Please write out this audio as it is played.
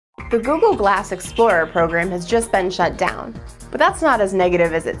The Google Glass Explorer program has just been shut down, but that's not as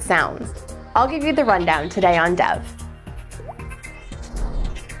negative as it sounds. I'll give you the rundown today on Dev.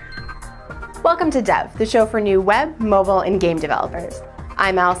 Welcome to Dev, the show for new web, mobile, and game developers.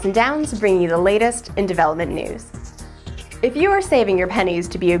 I'm Allison Downs, bringing you the latest in development news. If you are saving your pennies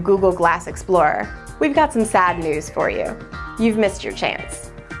to be a Google Glass Explorer, we've got some sad news for you. You've missed your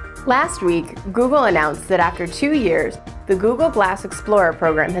chance. Last week, Google announced that after 2 years, the Google Glass Explorer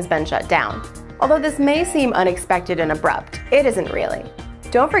program has been shut down. Although this may seem unexpected and abrupt, it isn't really.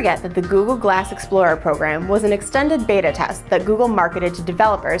 Don't forget that the Google Glass Explorer program was an extended beta test that Google marketed to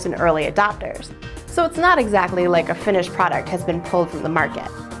developers and early adopters, so it's not exactly like a finished product has been pulled from the market.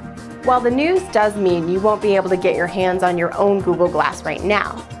 While the news does mean you won't be able to get your hands on your own Google Glass right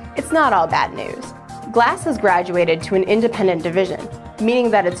now, it's not all bad news. Glass has graduated to an independent division,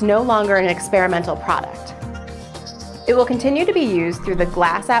 meaning that it's no longer an experimental product. It will continue to be used through the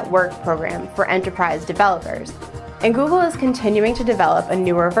Glass at Work program for enterprise developers, and Google is continuing to develop a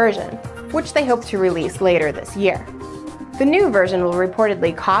newer version, which they hope to release later this year. The new version will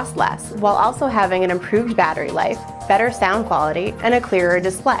reportedly cost less while also having an improved battery life, better sound quality, and a clearer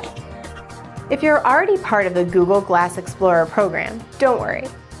display. If you're already part of the Google Glass Explorer program, don't worry.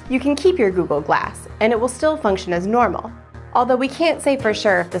 You can keep your Google Glass, and it will still function as normal, although we can't say for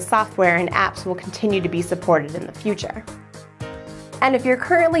sure if the software and apps will continue to be supported in the future. And if you're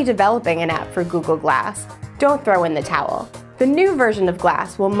currently developing an app for Google Glass, don't throw in the towel. The new version of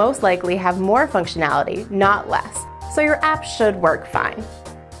Glass will most likely have more functionality, not less, so your app should work fine.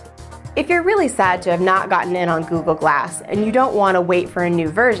 If you're really sad to have not gotten in on Google Glass and you don't want to wait for a new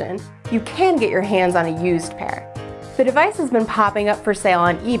version, you can get your hands on a used pair. The device has been popping up for sale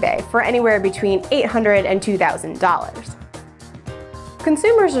on eBay for anywhere between $800 and $2,000.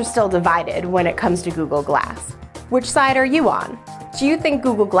 Consumers are still divided when it comes to Google Glass. Which side are you on? Do you think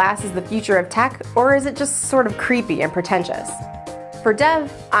Google Glass is the future of tech, or is it just sort of creepy and pretentious? For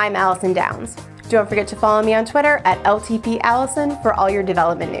Dev, I'm Allison Downs. Don't forget to follow me on Twitter at LTPAllison for all your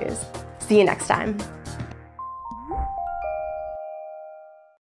development news. See you next time.